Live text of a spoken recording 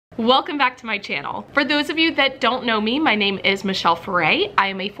Welcome back to my channel. For those of you that don't know me, my name is Michelle Foray. I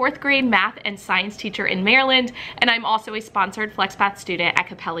am a 4th grade math and science teacher in Maryland, and I'm also a sponsored FlexPath student at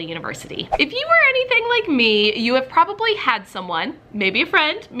Capella University. If you were anything like me, you have probably had someone, maybe a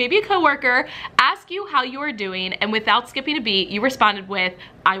friend, maybe a coworker, ask you how you are doing, and without skipping a beat, you responded with,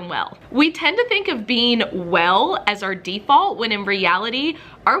 "I'm well." We tend to think of being well as our default, when in reality,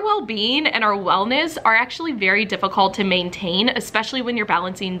 our well-being and our wellness are actually very difficult to maintain, especially when you're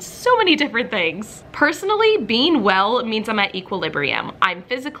balancing so many different things. Personally, being well means I'm at equilibrium. I'm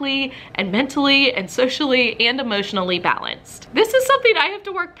physically and mentally and socially and emotionally balanced. This is something I have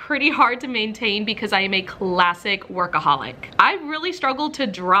to work pretty hard to maintain because I am a classic workaholic. I really struggle to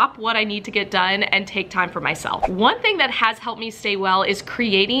drop what I need to get done and take time for myself. One thing that has helped me stay well is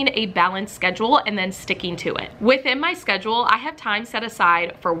creating a balanced schedule and then sticking to it. Within my schedule, I have time set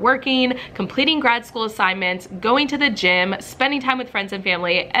aside for working, completing grad school assignments, going to the gym, spending time with friends and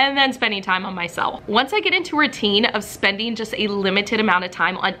family, and then spending time on myself. Once I get into a routine of spending just a limited amount of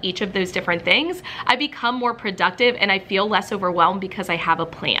time on each of those different things, I become more productive and I feel less overwhelmed because I have a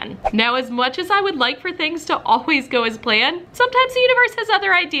plan. Now, as much as I would like for things to always go as planned, sometimes the universe has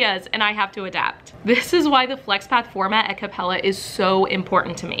other ideas and I have to adapt. This is why the FlexPath format at Capella is so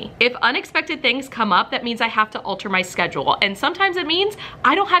important to me. If unexpected things come up, that means I have to alter my schedule, and sometimes it means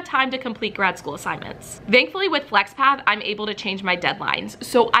I don't have time to complete grad school assignments. Thankfully, with FlexPath, I'm able to change my deadlines,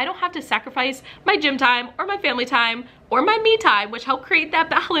 so I don't have to sacrifice my gym time or my family time or my me time, which help create that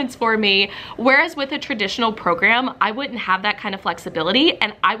balance for me. Whereas with a traditional program, I wouldn't have that kind of flexibility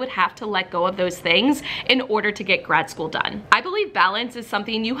and I would have to let go of those things in order to get grad school done. I believe balance is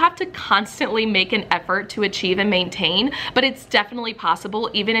something you have to constantly make an effort to achieve and maintain, but it's definitely possible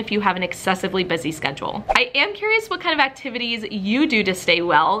even if you have an excessively busy schedule. I am curious what kind of activities you do to stay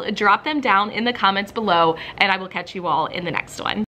well. Drop them down in the comments below and I will catch you all in the next one.